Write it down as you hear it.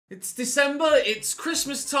It's December, it's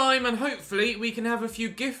Christmas time, and hopefully we can have a few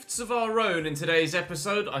gifts of our own in today's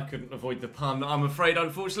episode. I couldn't avoid the pun, I'm afraid,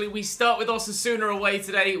 unfortunately. We start with Osasuna away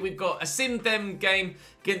today. We've got a Sim-Dem game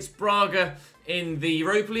against Braga in the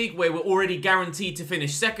Europa League, where we're already guaranteed to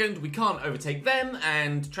finish second. We can't overtake them,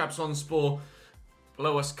 and Trabzonspor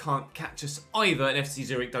below us can't catch us either, and FC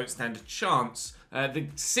Zurich don't stand a chance. The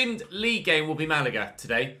Simmed League game will be Malaga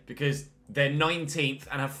today, because they're 19th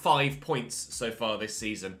and have 5 points so far this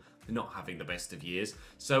season. They're not having the best of years.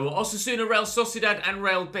 So Osasuna, Real Sociedad and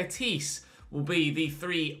Real Betis will be the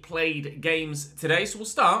 3 played games today. So we'll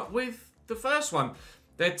start with the first one.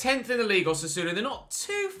 They're 10th in the league, Osasuna. They're not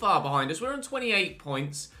too far behind us. We're on 28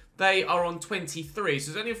 points. They are on 23.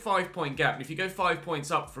 So there's only a 5-point gap. And if you go 5 points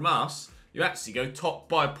up from us, you actually go top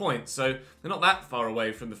by a point. So they're not that far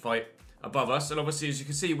away from the fight above us. And obviously, as you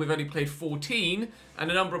can see, we've only played 14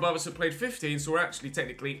 and a number above us have played 15, so we're actually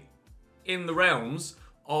technically in the realms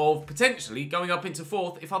of potentially going up into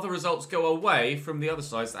 4th if other results go away from the other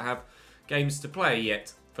sides that have games to play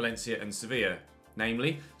yet, Valencia and Sevilla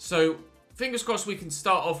namely. So fingers crossed we can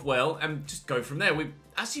start off well and just go from there. We've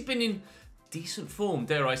actually been in decent form,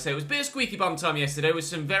 dare I say. It was a bit of squeaky bum time yesterday with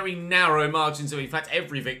some very narrow margins. In fact,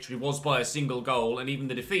 every victory was by a single goal, and even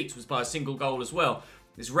the defeat was by a single goal as well.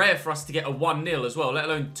 It's rare for us to get a 1-0 as well, let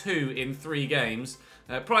alone 2 in 3 games.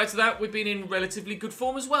 Prior to that, we've been in relatively good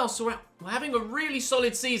form as well. So we're having a really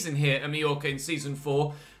solid season here at Mallorca in Season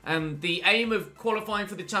 4. And the aim of qualifying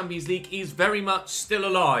for the Champions League is very much still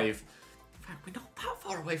alive. In fact, we're not that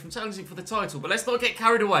far away from challenging for the title, but let's not get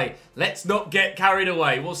carried away. Let's not get carried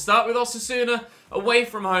away. We'll start with Osasuna away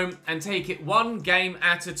from home and take it 1 game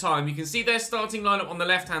at a time. You can see their starting lineup on the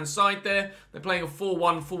left-hand side there. They're playing a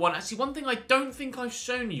 4-1-4-1. Actually, one thing I don't think I've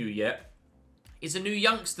shown you yet is a new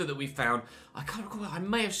youngster that we found. I can't recall. I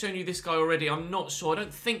may have shown you this guy already. I'm not sure. I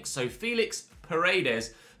don't think so. Felix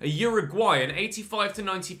Paredes, a Uruguayan, 85 to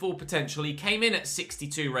 94 potential. He came in at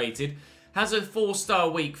 62 rated. Has a 4-star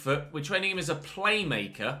weak foot. We're training him as a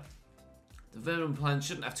playmaker. The development plan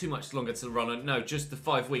shouldn't have too much longer to run on. No, just the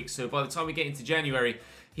 5 weeks. So by the time we get into January,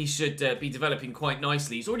 he should be developing quite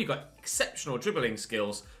nicely. He's already got exceptional dribbling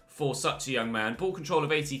skills for such a young man. Ball control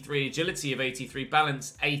of 83, agility of 83,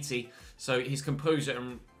 balance 80. So his composure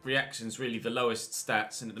and reactions really the lowest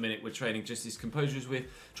stats. And at the minute we're training just his composure. We're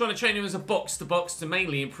trying to train him as a box-to-box to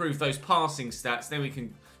mainly improve those passing stats. Then we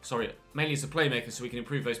can... Sorry, mainly as a playmaker so we can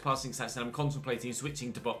improve those passing stats, and I'm contemplating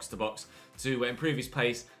switching to box to improve his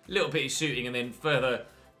pace, a little bit his shooting, and then further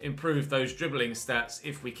improve those dribbling stats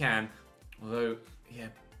if we can. Although, yeah,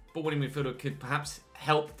 ball-winning midfielder could perhaps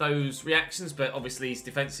help those reactions, but obviously his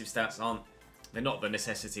defensive stats aren't, they're not the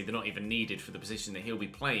necessity, they're not even needed for the position that he'll be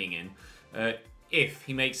playing in if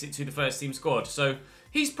he makes it to the first team squad. So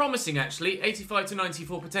he's promising actually, 85 to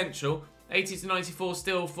 94 potential, 80 to 94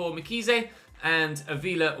 still for Mikize, and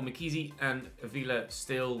Avila, or Mikizi, and Avila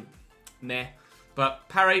still meh. But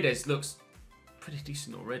Paredes looks pretty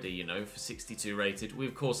decent already, you know, for 62 rated. We,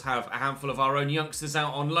 of course, have a handful of our own youngsters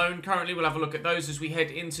out on loan currently. We'll have a look at those as we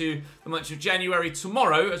head into the month of January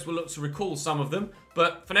tomorrow, as we'll look to recall some of them.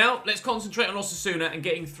 But for now, let's concentrate on Osasuna and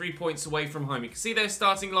getting 3 points away from home. You can see their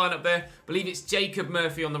starting lineup there. I believe it's Jacob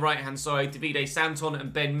Murphy on the right-hand side, Davide Santon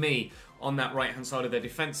and Ben Mee on that right-hand side of their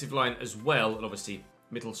defensive line as well. And obviously,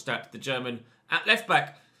 Mittelstadt, the German, at left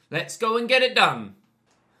back. Let's go and get it done.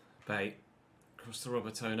 Bay, across the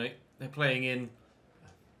Robertone. They're playing in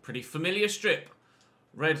a pretty familiar strip.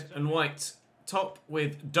 Red and white top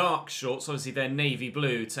with dark shorts. Obviously, they're navy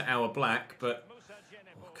blue to our black. But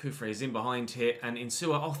Kufre is in behind here. And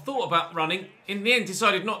Insua, thought about running. In the end,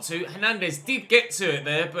 decided not to. Hernandez did get to it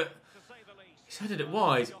there, but he's headed it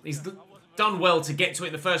wide. He's done well to get to it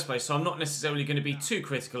in the first place, so I'm not necessarily going to be too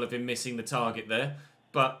critical of him missing the target there.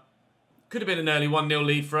 But could have been an early 1-0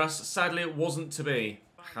 lead for us. Sadly, it wasn't to be.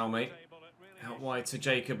 Howmate out wide to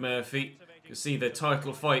Jacob Murphy. You can see the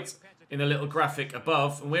title fight in the little graphic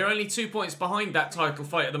above. And we're only 2 points behind that title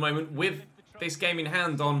fight at the moment, with this game in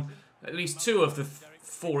hand on at least 2 of the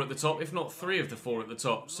 4 at the top, if not 3 of the 4 at the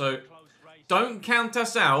top. So don't count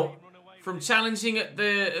us out from challenging at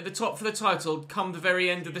the top for the title come the very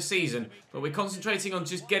end of the season. But we're concentrating on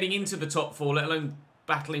just getting into the top 4, let alone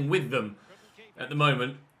battling with them at the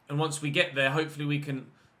moment. And once we get there, hopefully we can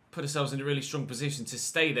put ourselves in a really strong position to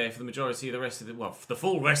stay there for the majority of the rest of the... Well, for the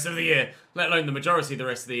full rest of the year, let alone the majority of the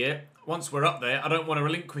rest of the year. Once we're up there, I don't want to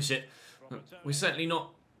relinquish it. We're certainly not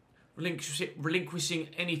relinquishing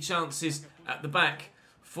any chances at the back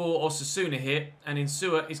for Osasuna here. And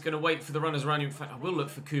Insua is going to wait for the runners around him. In fact, I will look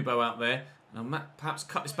for Kubo out there. And I'll perhaps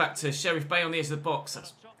cut this back to Sheriff Bay on the edge of the box.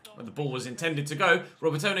 That's where the ball was intended to go.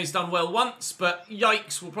 Robertone's done well once, but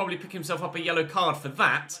yikes, will probably pick himself up a yellow card for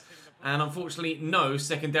that. And unfortunately, no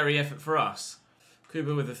secondary effort for us.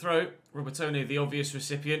 Kuba with the throw. Robertone, the obvious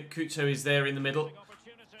recipient. Cucho is there in the middle.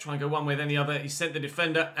 Try and go one way, then the other. He sent the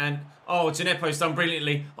defender, and... oh, Gineppo's done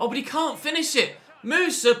brilliantly. Oh, but he can't finish it.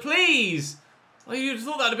 Musa, please. Oh, you'd have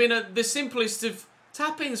thought that would have been the simplest of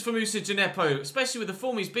tap-ins for Musa Gineppo, especially with the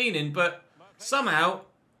form he's been in, but somehow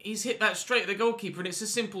he's hit that straight at the goalkeeper, and it's a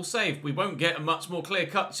simple save. We won't get a much more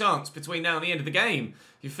clear-cut chance between now and the end of the game.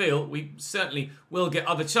 You feel we certainly will get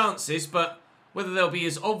other chances, but whether there'll be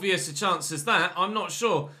as obvious a chance as that, I'm not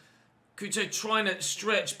sure. Cucho trying to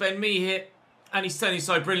stretch Ben Mee here, and he's turned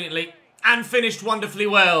inside brilliantly and finished wonderfully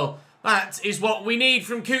well. That is what we need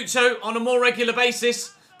from Cucho on a more regular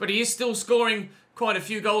basis, but he is still scoring quite a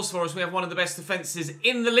few goals for us. We have one of the best defences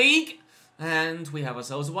in the league, and we have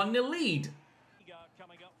ourselves a 1-0 lead.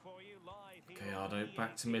 Gallardo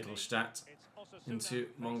back to Mittelstadt, into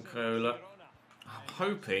Moncola. I'm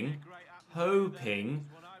hoping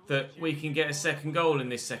that we can get a second goal in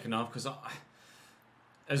this second half, because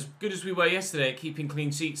as good as we were yesterday at keeping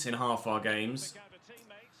clean sheets in half our games,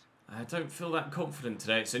 I don't feel that confident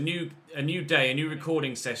today. It's a new day, a new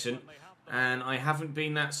recording session, and I haven't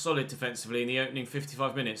been that solid defensively in the opening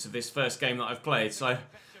 55 minutes of this first game that I've played, so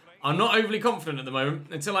I'm not overly confident at the moment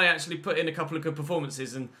until I actually put in a couple of good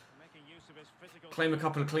performances and claim a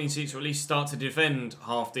couple of clean sheets, or at least start to defend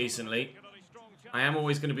half decently. I am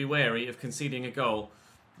always going to be wary of conceding a goal,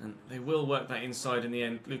 and they will work that inside in the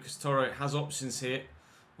end. Lucas Toro has options here,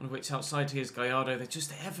 one of which outside here is Gallardo. They're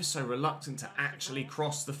just ever so reluctant to actually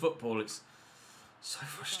cross the football. It's so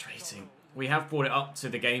frustrating. We have brought it up to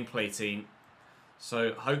the gameplay team,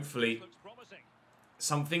 so hopefully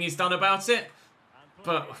something is done about it,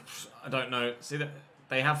 but I don't know. See, that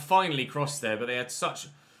they have finally crossed there, but they had such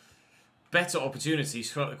better opportunities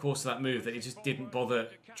throughout the course of that move that he just didn't bother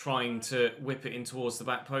trying to whip it in towards the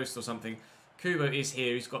back post or something. Kubo is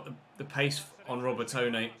here. He's got the pace on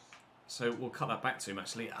Robertone, so we'll cut that back to him,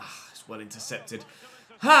 actually. It's well intercepted.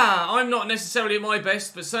 I'm not necessarily at my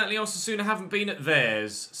best, but certainly Osasuna haven't been at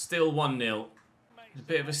theirs. Still 1-0. A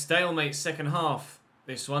bit of a stalemate second half,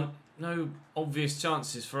 this one. No obvious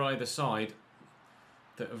chances for either side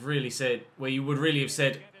that have really said, where you would really have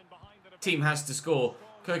said, team has to score.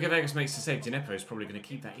 Koke Vegas makes the save. Gineppo is probably going to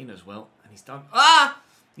keep that in as well. And he's done.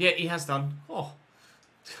 Yeah, he has done. Oh,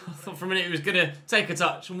 I thought for a minute he was going to take a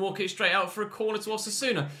touch and walk it straight out for a corner to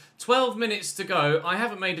Osasuna. 12 minutes to go. I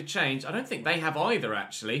haven't made a change. I don't think they have either,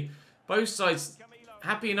 actually. Both sides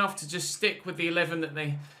happy enough to just stick with the 11 that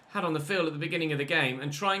they had on the field at the beginning of the game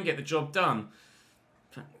and try and get the job done.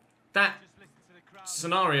 That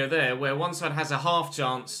scenario there, where one side has a half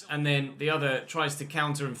chance and then the other tries to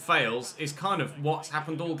counter and fails, is kind of what's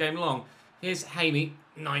happened all game long. Here's Hamey.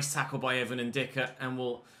 Nice tackle by Evan and Dicker, and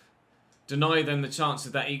will deny them the chance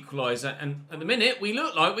of that equaliser. And at the minute, we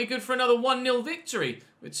look like we're good for another 1-0 victory,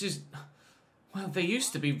 which is, well, they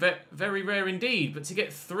used to be very rare indeed, but to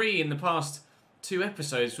get 3 in the past 2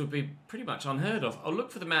 episodes would be pretty much unheard of. I'll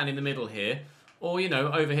look for the man in the middle here, or, you know,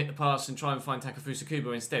 overhit the pass and try and find Takafusa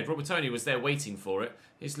Kubo instead. Robertone was there waiting for it.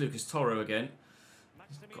 Here's Lucas Toro again.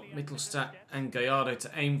 He's got Mittelstadt and Gallardo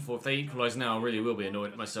to aim for. If they equalise now, I really will be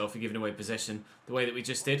annoyed at myself for giving away possession the way that we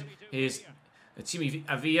just did. Here's Chimi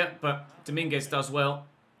Avilla, but Dominguez does well.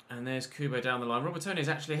 And there's Kubo down the line. Robertone is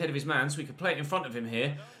actually ahead of his man, so we could play it in front of him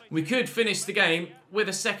here. We could finish the game with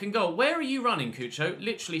a second goal. Where are you running, Cucho?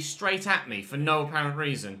 Literally straight at me for no apparent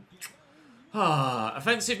reason.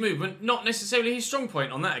 Offensive movement, not necessarily his strong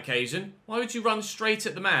point on that occasion. Why would you run straight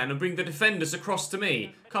at the man and bring the defenders across to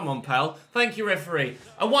me? Come on, pal. Thank you, referee.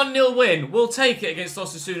 A 1-0 win. We'll take it against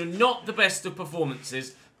Osasuna. Not the best of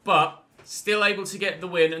performances, but still able to get the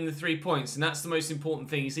win and the 3 points, and that's the most important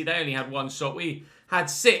thing. You see, they only had 1 shot. We had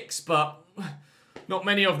 6, but not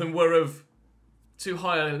many of them were of too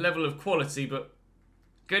high a level of quality, but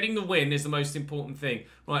getting the win is the most important thing.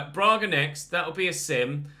 Right, Braga next. That'll be a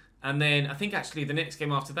sim. And then I think actually the next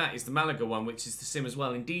game after that is the Malaga one, which is the sim as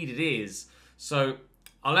well. Indeed it is. So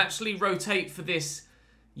I'll actually rotate for this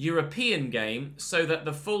European game so that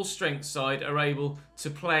the full strength side are able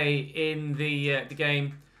to play in the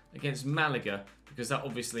game against Malaga, because that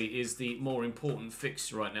obviously is the more important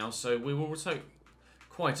fixture right now. So we will rotate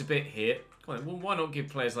quite a bit here. Well, why not give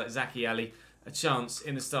players like Zaki Ali a chance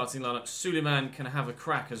in the starting lineup? Suleiman can have a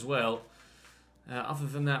crack as well. Other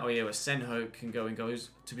than that, oh yeah, Senho can go and goes.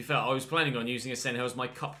 To be fair, I was planning on using Senho as my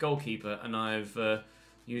cup goalkeeper, and I've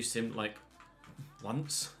used him like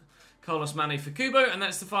once. Carlos Mane for Kubo, and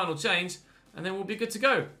that's the final change, and then we'll be good to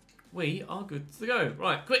go. We are good to go.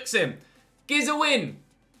 Right, quick sim. Giz a win.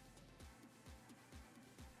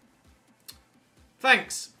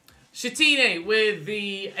 Thanks. Shatine with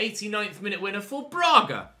the 89th minute winner for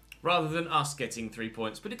Braga, rather than us getting 3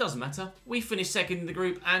 points. But it doesn't matter. We finish second in the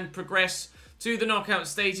group and progress to the knockout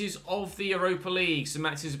stages of the Europa League. Some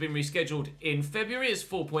matches have been rescheduled in February as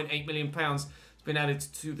 £4.8 million has been added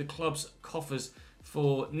to the club's coffers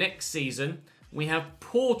for next season. We have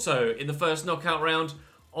Porto in the first knockout round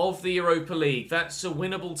of the Europa League. That's a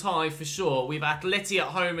winnable tie for sure. We have Atleti at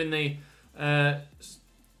home in the...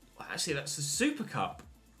 actually, that's the Super Cup.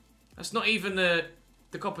 That's not even the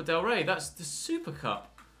Copa del Rey. That's the Super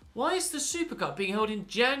Cup. Why is the Super Cup being held in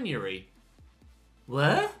January?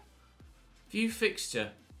 Where? View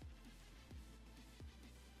fixture.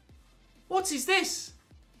 What is this?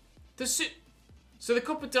 So the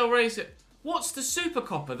Copa del Rey... What's the Super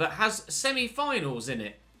Copa that has semi-finals in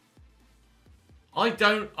it? I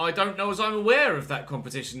don't know as I'm aware of that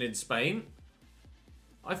competition in Spain.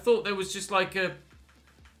 I thought there was just like a...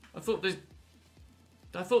 I thought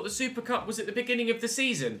the Super Cup was at the beginning of the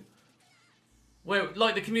season. Where,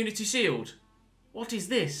 like the Community Shield. What is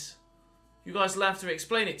this? You guys will have to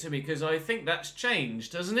explain it to me, because I think that's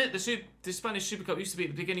changed, hasn't it? The Spanish Super Cup used to be at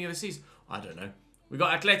the beginning of the season. I don't know. We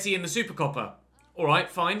got Atleti in the Super Copa. Alright,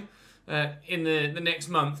 fine. In the next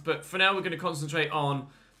month. But for now, we're going to concentrate on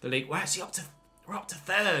the league. We're actually we're up to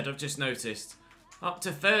third, I've just noticed. Up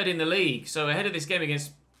to third in the league. So ahead of this game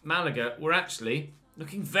against Malaga, we're actually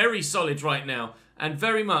looking very solid right now. And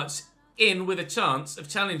very much in with a chance of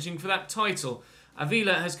challenging for that title.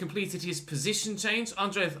 Avila has completed his position change.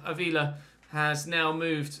 Andres Avila has now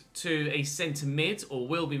moved to a centre mid, or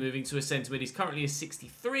will be moving to a centre mid. He's currently a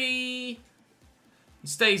 63. He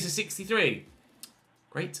stays a 63.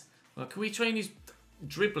 Great. Well, can we train his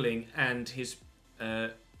dribbling and his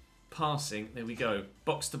passing? There we go.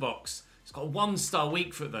 Box to box. He's got a 1-star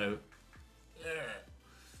weak foot though.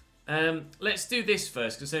 Let's do this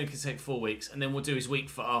first, because it's only going to take 4 weeks, and then we'll do his weak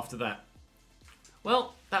foot after that.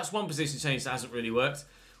 Well, that's one position change that hasn't really worked.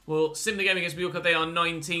 We'll sim the game against Mallorca. They are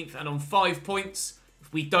 19th and on 5 points.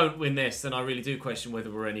 If we don't win this, then I really do question whether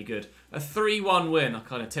we're any good. A 3-1 win. I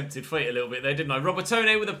kind of tempted fate a little bit there, didn't I?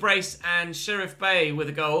 Robertone with a brace and Sheriff Bay with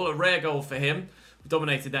a goal. A rare goal for him. We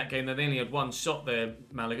dominated that game. They only had 1 shot there,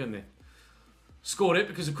 Malaga, and they scored it,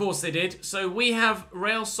 because of course they did. So we have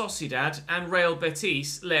Real Sociedad and Real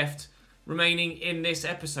Betis left remaining in this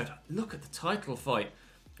episode. Look at the title fight.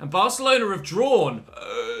 And Barcelona have drawn.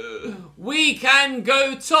 We can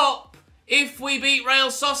go top if we beat Real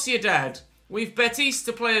Sociedad. We've Betis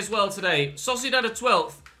to play as well today. Sociedad are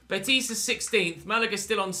 12th. Betis is 16th. Malaga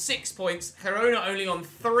still on 6 points. Girona only on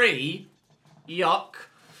 3. Yuck.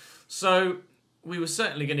 So we were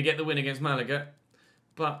certainly going to get the win against Malaga.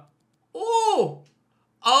 But, oh!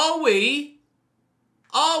 Are we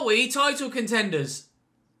title contenders?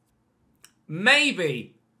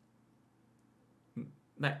 Maybe.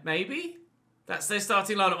 Maybe? That's their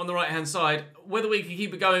starting lineup on the right-hand side. Whether we can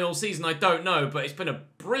keep it going all season, I don't know. But it's been a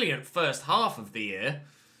brilliant first half of the year.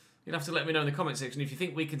 You'll have to let me know in the comment section if you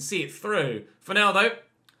think we can see it through. For now, though,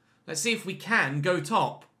 let's see if we can go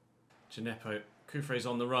top. Gineppo. Kufre's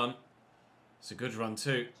on the run. It's a good run,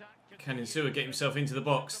 too. Can Insua get himself into the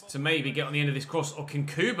box to maybe get on the end of this cross? Or can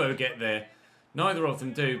Kubo get there? Neither of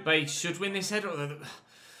them do. Bay should win this header.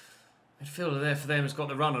 Midfielder there for them has got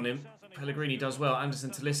the run on him. Pellegrini does well. Anderson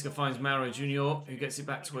Talisca finds Mauro Junior, who gets it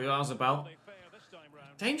back to Oyarzabal.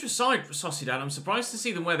 Dangerous side for Sociedad. I'm surprised to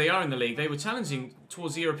see them where they are in the league. They were challenging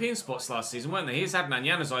towards the European spots last season, weren't they? Here's Adnan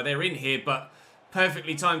Januzaj. They're in here, but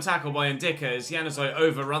perfectly timed tackle by Ndika as Januzaj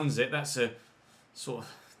overruns it. That's the sort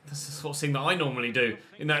of thing that I normally do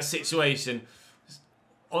in that situation. It's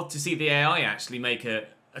odd to see the AI actually make a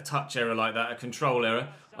touch error like that, a control error.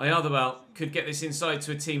 Oyarzabal could get this inside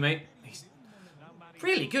to a teammate.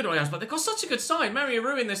 Really good, but they've got such a good side. Mario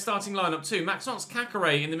Rui in their starting lineup too. Maxence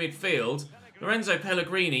Kakare in the midfield. Lorenzo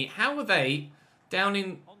Pellegrini. How are they down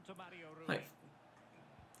in like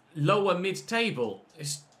lower mid-table?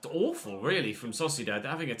 It's awful, really, from Sociedad. They're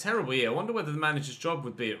having a terrible year. I wonder whether the manager's job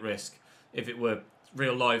would be at risk if it were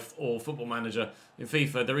real life or Football Manager. In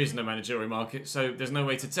FIFA, there is no managerial market, so there's no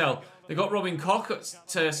way to tell. They've got Robin Koch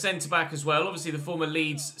to centre-back as well. Obviously, the former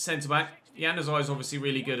Leeds centre-back. Januzaj is obviously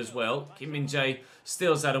really good as well. Kim Min-jae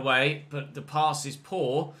steals that away, but the pass is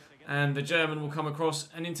poor. And the German will come across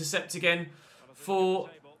and intercept again for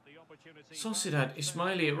Sociedad.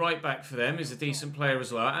 Ismaili at right back for them is a decent player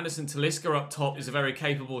as well. Anderson Talisca up top is a very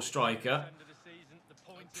capable striker.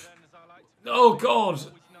 Oh, God.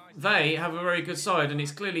 They have a very good side, and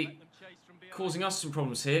it's clearly causing us some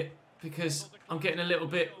problems here because I'm getting a little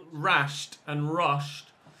bit rashed and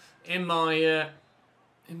rushed in my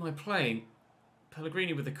playing.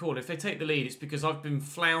 Pellegrini with the call. If they take the lead, it's because I've been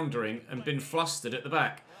floundering and been flustered at the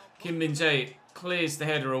back. Kim Min-jae clears the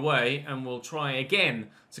header away and will try again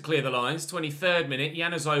to clear the lines. 23rd minute,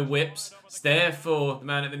 Januzaj whips. It's there for the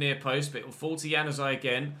man at the near post, but it will fall to Januzaj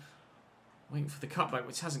again. Waiting for the cutback,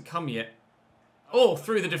 which hasn't come yet. Oh,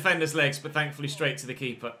 through the defender's legs, but thankfully straight to the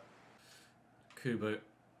keeper. Kubo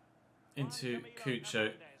into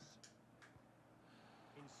Kucho.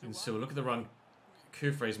 And so look at the run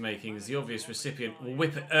Kufre's making as the obvious recipient. Will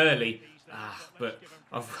whip it early. But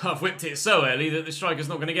I've whipped it so early that the striker's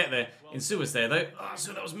not going to get there. Insua's there though.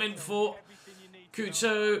 So that was meant for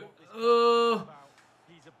Kucho.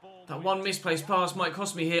 That one misplaced pass might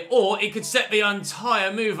cost me here. Or it could set the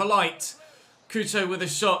entire move alight. Kucho with a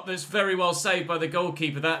shot that's very well saved by the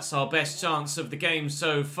goalkeeper. That's our best chance of the game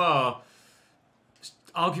so far.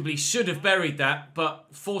 Arguably should have buried that, but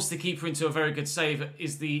forced the keeper into a very good save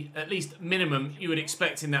is the at least minimum you would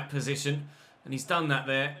expect in that position. And he's done that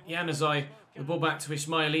there. Januzaj, the ball back to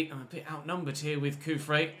Ismaili. I'm a bit outnumbered here with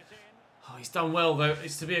Kufre. Oh, he's done well though.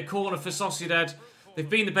 It's to be a corner for Sociedad. They've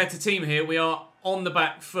been the better team here. We are on the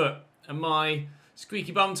back foot. And my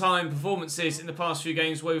squeaky bum time performances in the past few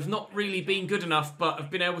games where we've not really been good enough but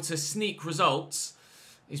have been able to sneak results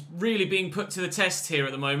is really being put to the test here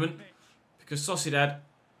at the moment. Because Sociedad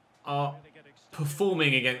are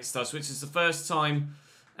performing against us, which is the first time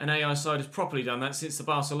an AI side has properly done that since the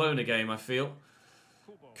Barcelona game, I feel.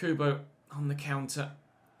 Kubo on the counter.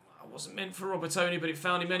 It wasn't meant for Robertoni, but it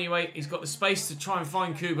found him anyway. He's got the space to try and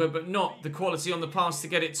find Kubo, but not the quality on the pass to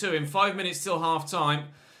get it to him. 5 minutes till half-time.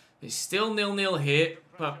 It's still 0-0 here,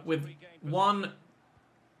 but with one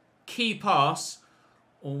key pass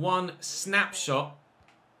or one snapshot,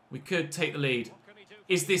 we could take the lead.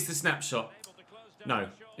 Is this the snapshot? No,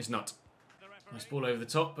 it's not. Nice ball over the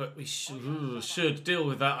top, but we should deal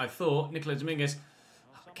with that, I thought. Nicola Dominguez.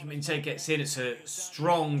 Kim Min-jae gets in. It's a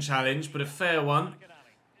strong challenge, but a fair one.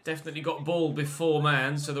 Definitely got ball before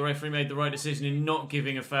man, so the referee made the right decision in not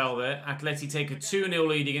giving a foul there. Atleti take a 2-0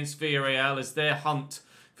 lead against Villarreal as their hunt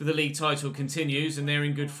for the league title continues, and they're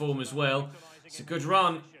in good form as well. It's a good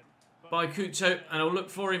run by Kucho, and I'll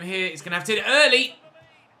look for him here. He's going to have to hit it early.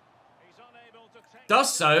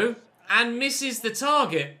 Does so. And misses the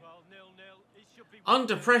target.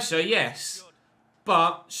 Under pressure, yes.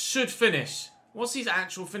 But should finish. What's his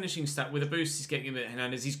actual finishing stat with a boost he's getting a bit,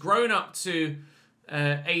 Hernandez? He's grown up to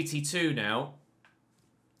 82 now.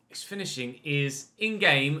 His finishing is,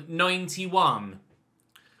 in-game, 91.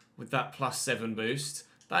 With that +7 boost.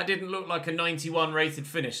 That didn't look like a 91 rated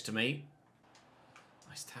finish to me.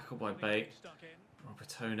 Nice tackle by Bay.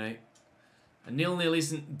 Robertone. A 0-0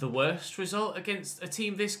 isn't the worst result against a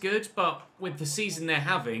team this good, but with the season they're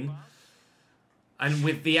having, and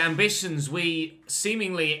with the ambitions we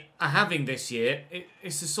seemingly are having this year,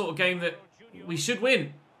 it's the sort of game that we should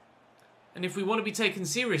win. And if we want to be taken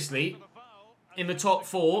seriously in the top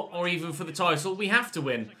 4, or even for the title, we have to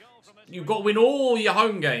win. You've got to win all your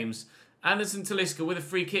home games. Anderson Talisca with a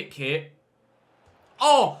free kick here.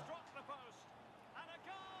 Oh!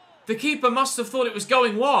 The keeper must have thought it was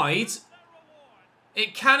going wide.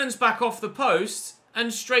 It cannons back off the post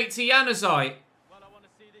and straight to Januzaj.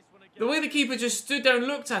 The way the keeper just stood there and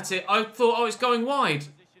looked at it, I thought, oh, it's going wide.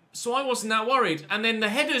 So I wasn't that worried. And then the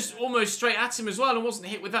header's almost straight at him as well and wasn't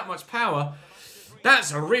hit with that much power.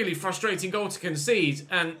 That's a really frustrating goal to concede.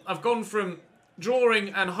 And I've gone from drawing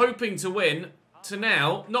and hoping to win to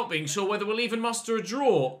now not being sure whether we'll even muster a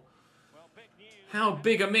draw. How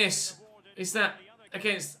big a miss is that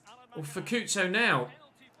against for Kucho now?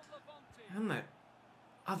 And that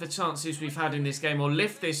other chances we've had in this game. I'll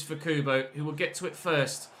lift this for Kubo, who will get to it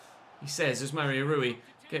first. He says, as Mario Rui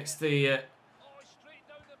gets the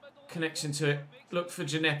connection to it. Look for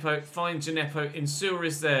Gineppo. Find Gineppo. Insua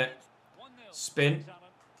is there. Spin.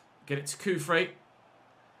 Get it to Kufre.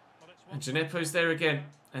 And Gineppo's there again.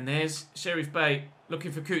 And there's Sheriff Bay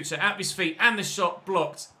looking for Kucha. At his feet. And the shot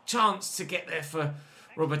blocked. Chance to get there for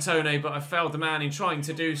Robertone, but I failed the man in trying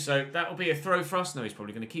to do so. That will be a throw for us. No, he's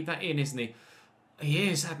probably going to keep that in, isn't he? He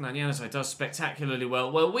is. Adnan Januzaj does spectacularly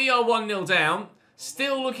well. Well, we are 1-0 down.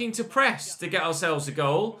 Still looking to press to get ourselves a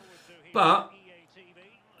goal. But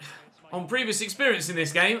on previous experience in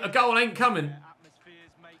this game, a goal ain't coming.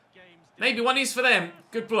 Maybe one is for them.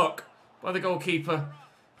 Good block by the goalkeeper.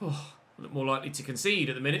 Oh, look more likely to concede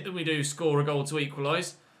at the minute than we do score a goal to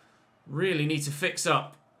equalise. Really need to fix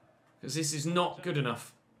up, because this is not good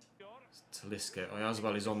enough. Talisca.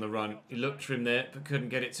 Oyarzabal is on the run. He looked for him there, but couldn't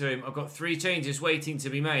get it to him. I've got 3 changes waiting to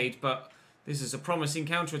be made, but this is a promising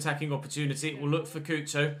counter-attacking opportunity. We'll look for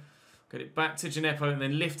Kucho. Got it back to Gineppo and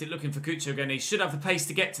then lift it looking for Cucho again. He should have the pace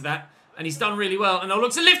to get to that. And he's done really well. And now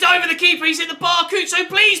looks to lift over the keeper. He's hit the bar. Cucho,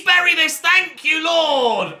 please bury this. Thank you,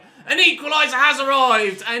 Lord. An equaliser has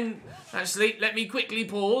arrived. And actually, let me quickly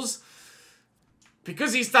pause.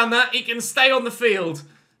 Because he's done that, he can stay on the field.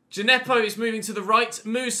 Gineppo is moving to the right.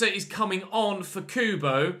 Musa is coming on for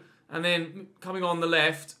Kubo. And then coming on the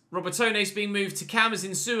left. Robertone is being moved to Cam as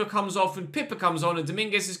Insua comes off and Pippa comes on. And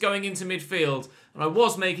Dominguez is going into midfield. And I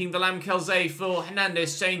was making the Lam Kelze for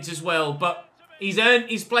Hernandez change as well. But he's earned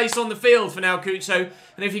his place on the field for now, Cucho.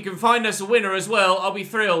 And if he can find us a winner as well, I'll be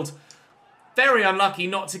thrilled. Very unlucky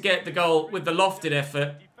not to get the goal with the lofted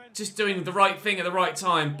effort. Just doing the right thing at the right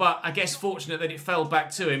time. But I guess fortunate that it fell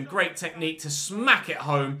back to him. Great technique to smack it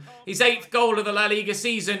home. His 8th goal of the La Liga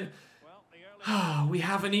season. We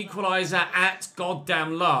have an equaliser at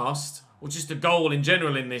goddamn last. Or just a goal in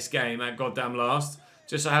general in this game at goddamn last.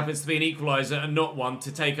 Just so happens to be an equaliser and not one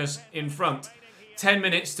to take us in front. 10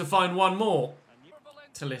 minutes to find one more.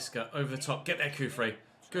 Talisca over the top. Get there, Kufre.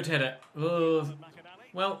 Good header.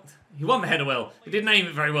 Well, he won the header well. He didn't aim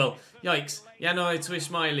it very well. Yikes. Yano to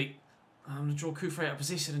Ismaili. I'm going to draw Kufre out of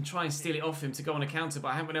position and try and steal it off him to go on a counter, but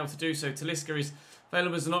I haven't been able to do so. Talisca is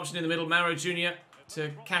available as an option in the middle. Maro Jr.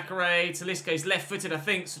 to Kakare. Talisca is left-footed, I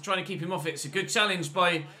think, so trying to keep him off it. It's a good challenge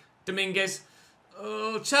by Dominguez.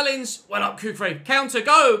 Oh, challenge. Well up, Kufre. Counter.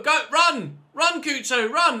 Go. Go. Run. Run,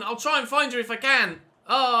 Cucho. Run. I'll try and find you if I can.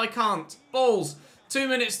 Oh, I can't. Balls. 2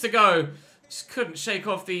 minutes to go. Just couldn't shake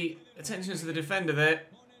off the attentions of the defender there.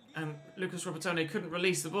 And Lucas Robertone couldn't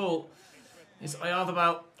release the ball. It's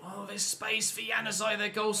Ayarthabal. Oh, there's space for Januzaj, their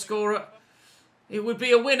goal scorer. It would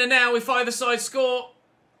be a winner now if either side score.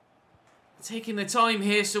 Taking their time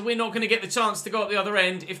here, so we're not going to get the chance to go up the other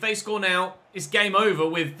end. If they score now, it's game over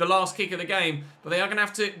with the last kick of the game. But they are going to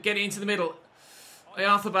have to get it into the middle.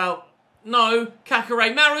 Ayarthabal. No.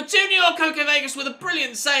 Kakare. Maro Jr. Coca Vegas with a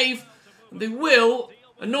brilliant save. They will,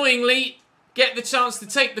 annoyingly, get the chance to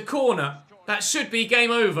take the corner. That should be game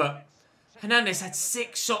over. Hernandez had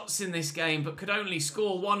 6 shots in this game, but could only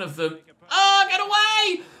score 1 of them. Oh, get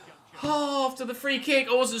away! Oh, after the free kick,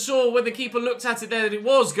 I wasn't sure when the keeper looked at it there that it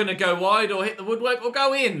was going to go wide or hit the woodwork or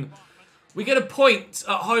go in. We get a point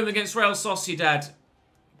at home against Real Sociedad.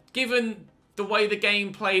 Given the way the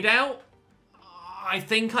game played out, I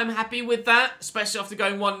think I'm happy with that, especially after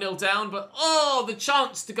going 1-0 down. But, oh, the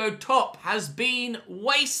chance to go top has been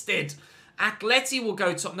wasted. Atleti will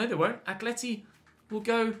go top. No, they won't. Atleti will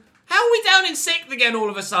go... How are we down in 6th again all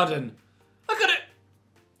of a sudden? I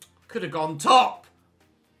could have gone top.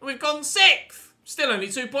 We've gone 6th. Still only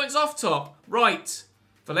 2 points off top. Right.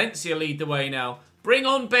 Valencia lead the way now. Bring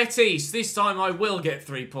on Betis. This time I will get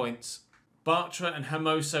 3 points. Bartra and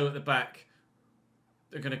Hermoso at the back.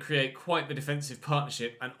 They're going to create quite the defensive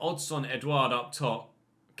partnership. And Odson Eduard up top.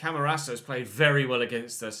 Camarasso's played very well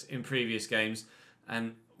against us in previous games.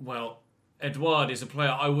 And, well, Eduard is a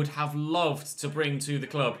player I would have loved to bring to the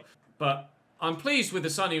club. But I'm pleased with the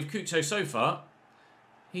signing of Cucho so far.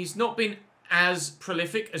 He's not been as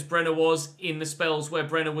prolific as Brenner was in the spells where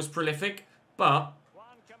Brenner was prolific. But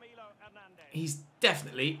he's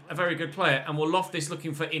definitely a very good player. And we'll loft this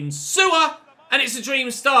looking for Insua. And it's a dream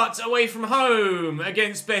start away from home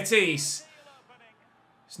against Betis.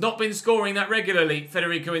 He's not been scoring that regularly,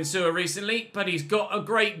 Federico Insua, recently. But he's got a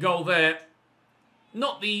great goal there.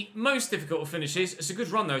 Not the most difficult of finishes. It's a good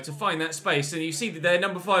run, though, to find that space. And you see that there,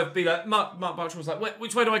 number 5, be like, Mark Bartra was like,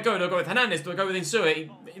 which way do I go? Do I go with Hernandez? Do I go with Insua? He,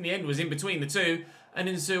 in the end, was in between the two. And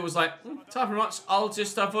Insua was like, time for much. I'll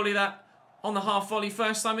just volley that on the half volley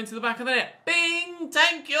first time into the back of the net. Bing!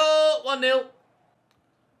 Thank you! 1-0. Nice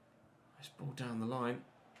ball down the line.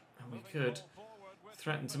 And we could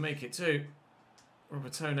threaten to make it too.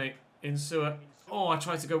 Robertone, Insua. Oh, I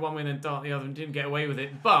tried to go one way and then dart the other and didn't get away with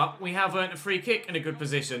it. But we have earned a free kick in a good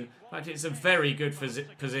position. In fact, it's a very good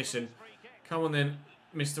position. Come on then,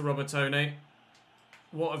 Mr. Robertone.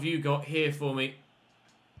 What have you got here for me?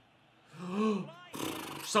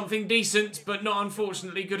 Something decent, but not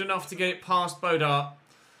unfortunately good enough to get it past Bodart.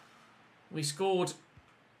 We scored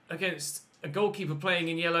against a goalkeeper playing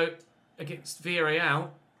in yellow against Villarreal.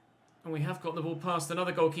 And we have got the ball past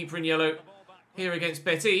another goalkeeper in yellow here against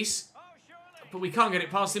Betis. But we can't get it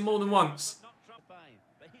past him more than once.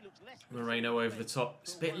 Moreno over the top.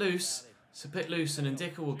 It's a bit loose. It's a bit loose, and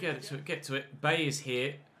Ndicka will get to it. Bay is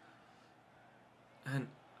here. And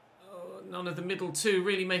none of the middle two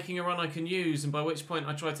really making a run I can use, and by which point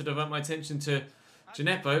I tried to divert my attention to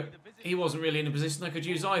Gineppo. He wasn't really in a position I could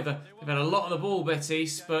use either. They've had a lot of the ball,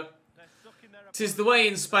 Betis, but 'tis the way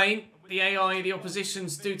in Spain. The AI, the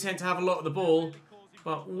oppositions, do tend to have a lot of the ball,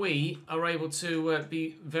 but we are able to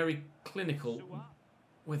be very clinical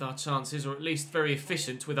with our chances, or at least very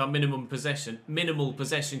efficient with our minimal possession.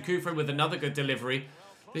 Kufre with another good delivery.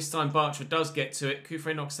 This time Bartra does get to it.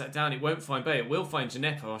 Kufre knocks that down. It won't find Bay. It will find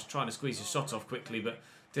Gineppo. I was trying to squeeze his shot off quickly, but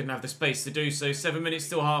didn't have the space to do so. 7 minutes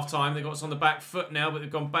still half time. They've got us on the back foot now, but they've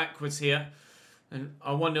gone backwards here. And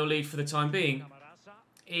our 1-0 lead for the time being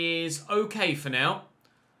is okay for now.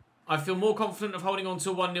 I feel more confident of holding on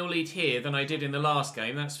to a 1-0 lead here than I did in the last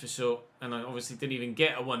game, that's for sure. And I obviously didn't even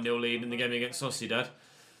get a 1-0 lead in the game against Sociedad.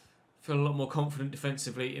 Feel a lot more confident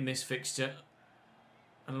defensively in this fixture.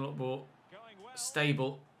 And a lot more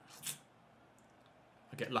stable.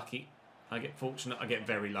 I get lucky. I get fortunate. I get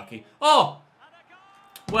very lucky. Oh!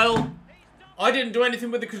 Well, I didn't do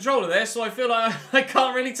anything with the controller there, so I feel like I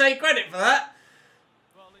can't really take credit for that.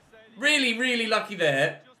 Really, really lucky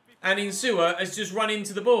there. And Insua has just run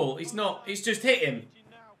into the ball. It's just hit him.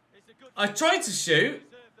 I tried to shoot,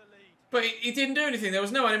 but it didn't do anything. There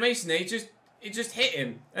was no animation there. It just hit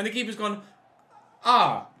him. And the keeper's gone,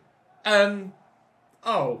 oh. And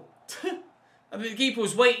the keeper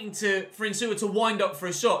was waiting for Insua to wind up for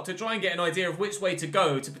a shot to try and get an idea of which way to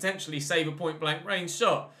go to potentially save a point-blank range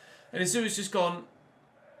shot. And Insua's just gone.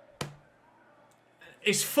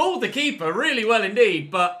 It's fooled the keeper really well indeed,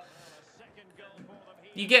 but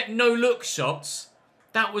you get no-look shots.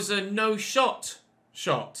 That was a no-shot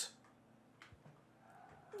shot.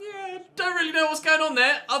 Yeah, don't really know what's going on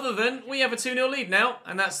there, other than we have a 2-0 lead now,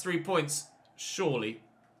 and that's 3 points, surely.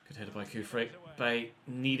 Good header by Kufre. Bay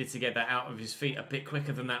needed to get that out of his feet a bit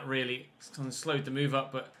quicker than that, really. It's kind of slowed the move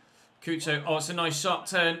up, but Cucho, oh, it's a nice sharp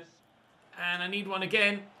turn. And I need one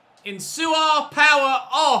again. Insua, power,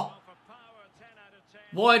 oh!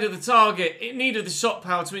 Wide of the target. It needed the shot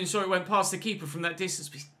power to ensure it went past the keeper from that distance,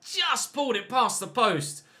 but he just pulled it past the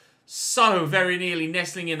post. So very nearly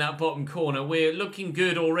nestling in that bottom corner. We're looking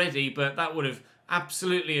good already, but that would have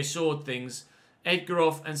absolutely assured things.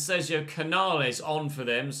 Edgaroff and Sergio Canales on for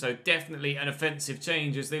them, so definitely an offensive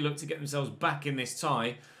change as they look to get themselves back in this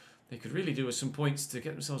tie. They could really do with some points to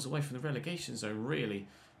get themselves away from the relegation zone, really.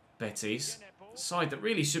 Betis, side that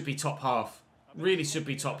really should be top half. Really should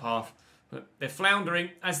be top half. But they're floundering,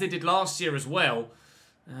 as they did last year as well.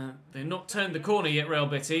 They've not turned the corner yet, Real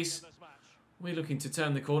Betis. We're looking to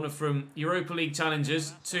turn the corner from Europa League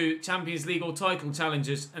challengers to Champions League or title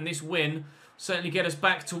challengers, and this win certainly get us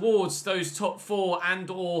back towards those top 4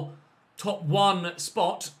 and or top 1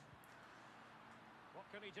 spot.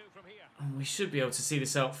 And we should be able to see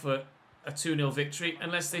this out for a 2-0 victory,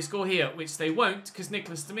 unless they score here, which they won't, because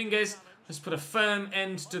Nicolas Dominguez has put a firm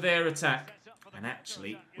end to their attack. And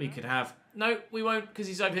actually, we could have... No, we won't, because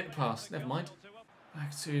he's overhit the pass. Never mind.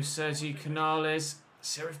 Back to Sergi Canales.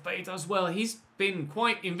 Sheriff Bay does well. He's been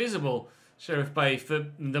quite invisible, Sheriff Bay, for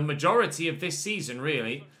the majority of this season,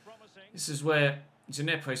 really. This is where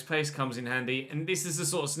Gineppo's pace comes in handy. And this is the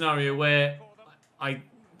sort of scenario where I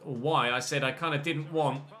said I kind of didn't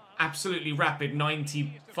want absolutely rapid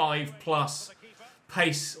 95-plus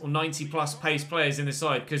pace or 90-plus pace players in the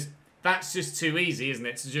side, because that's just too easy, isn't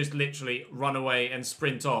it? To just literally run away and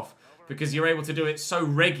sprint off, because you're able to do it so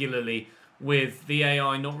regularly with the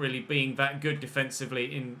AI not really being that good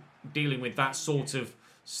defensively in dealing with that sort of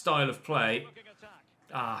style of play.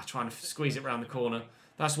 Trying to squeeze it around the corner.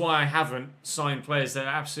 That's why I haven't signed players that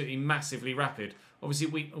are absolutely massively rapid.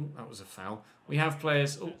 Obviously, oh, that was a foul. We have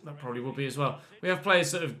players... Oh, that probably will be as well. We have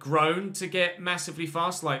players that have grown to get massively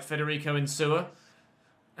fast, like Federico Insua.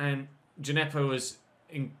 And Gineppo has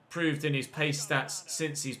improved in his pace stats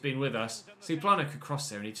since he's been with us. See, Plano could cross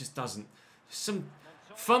there, and he just doesn't. Some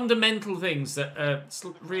fundamental things that are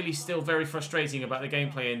really still very frustrating about the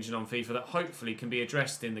gameplay engine on FIFA that hopefully can be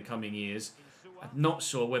addressed in the coming years. I'm not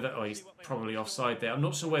sure whether... Oh, he's probably offside there. I'm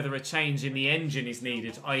not sure whether a change in the engine is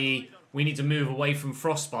needed, i.e. we need to move away from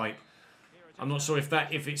Frostbite. I'm not sure if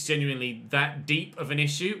it's genuinely that deep of an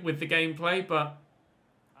issue with the gameplay, but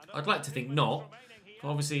I'd like to think not. But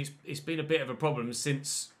obviously, it's been a bit of a problem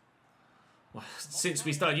since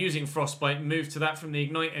we started using Frostbite and moved to that from the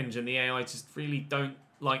Ignite engine. The AI just really don't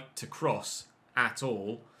like to cross at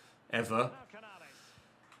all, ever.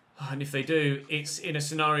 And if they do, it's in a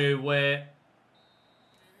scenario where...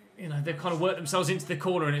 You know, they've kind of worked themselves into the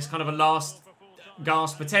corner and it's kind of a last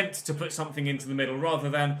gasp attempt to put something into the middle rather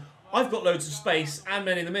than, I've got loads of space and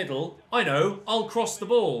men in the middle, I know, I'll cross the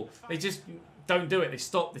ball. They just don't do it. They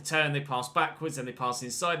stop, they turn, they pass backwards, and they pass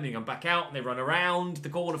inside and they come back out and they run around the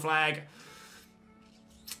corner flag.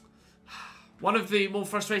 One of the more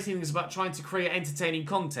frustrating things about trying to create entertaining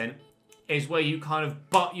content is where you kind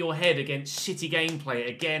of butt your head against shitty gameplay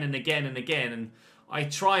again and again and again, and I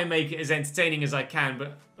try and make it as entertaining as I can,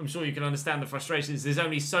 but I'm sure you can understand the frustrations. There's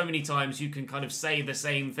only so many times you can kind of say the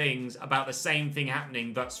same things about the same thing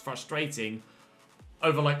happening that's frustrating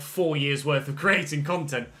over like 4 years worth of creating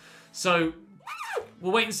content. So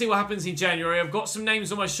we'll wait and see what happens in January. I've got some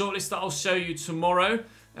names on my shortlist that I'll show you tomorrow.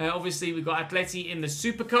 Obviously, we've got Atleti in the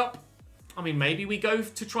Super Cup. I mean, maybe we go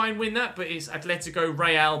to try and win that, but it's Atletico,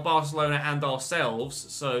 Real, Barcelona, and ourselves.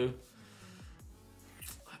 So,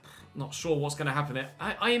 not sure what's going to happen there.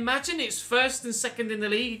 I imagine it's first and second in the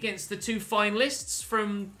league against the 2 finalists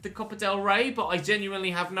from the Copa del Rey, but I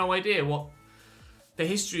genuinely have no idea what the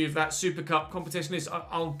history of that Super Cup competition is.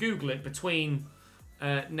 I'll Google it between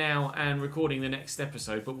now and recording the next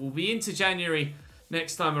episode, but we'll be into January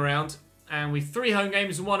next time around, and we've 3 home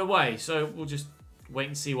games and 1 away, so we'll just wait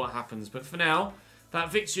and see what happens. But for now, that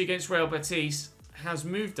victory against Real Betis has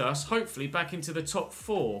moved us, hopefully, back into the top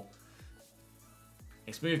 4.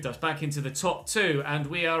 It's moved us back into the top 2, and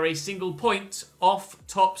we are a single point off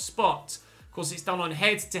top spot. Of course, it's done on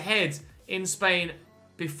head-to-head in Spain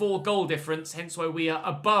before goal difference, hence why we are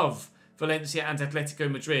above Valencia and Atletico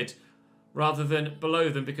Madrid rather than below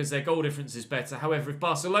them, because their goal difference is better. However, if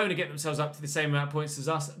Barcelona get themselves up to the same amount of points as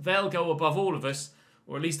us, they'll go above all of us,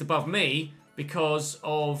 or at least above me, because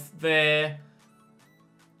of their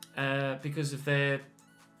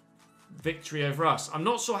victory over us. I'm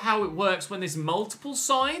not sure how it works when there's multiple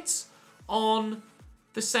sides on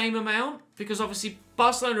the same amount, because obviously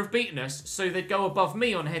Barcelona have beaten us, so they'd go above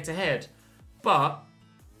me on head-to-head. But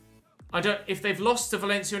if they've lost to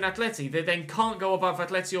Valencia and Atleti, they then can't go above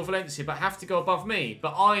Atleti or Valencia, but have to go above me.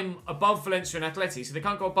 But I'm above Valencia and Atleti, so they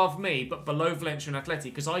can't go above me, but below Valencia and Atleti,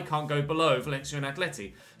 because I can't go below Valencia and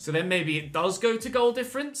Atleti. So then maybe it does go to goal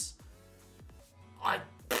difference?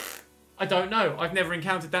 I don't know. I've never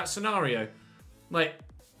encountered that scenario. Like,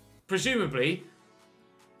 presumably,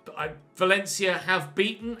 Valencia have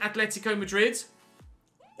beaten Atletico Madrid,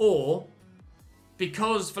 or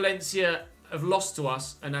because Valencia have lost to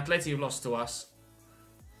us and Atleti have lost to us,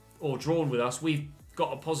 or drawn with us, we've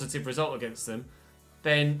got a positive result against them,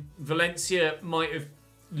 then Valencia might have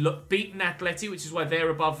beaten Atleti, which is why they're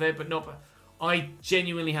above there, but not... I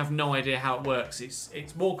genuinely have no idea how it works.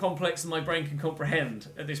 It's more complex than my brain can comprehend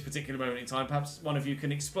at this particular moment in time. Perhaps one of you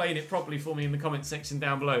can explain it properly for me in the comment section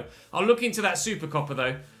down below. I'll look into that Super Copper,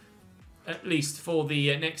 though, at least for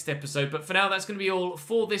the next episode. But for now, that's going to be all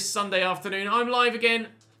for this Sunday afternoon. I'm live again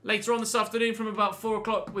later on this afternoon from about 4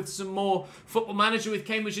 o'clock with some more Football Manager with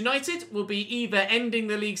Cambridge United. We'll be either ending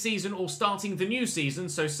the league season or starting the new season,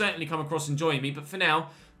 so certainly come across and join me. But for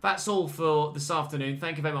now, that's all for this afternoon.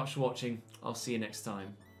 Thank you very much for watching. I'll see you next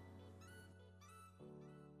time.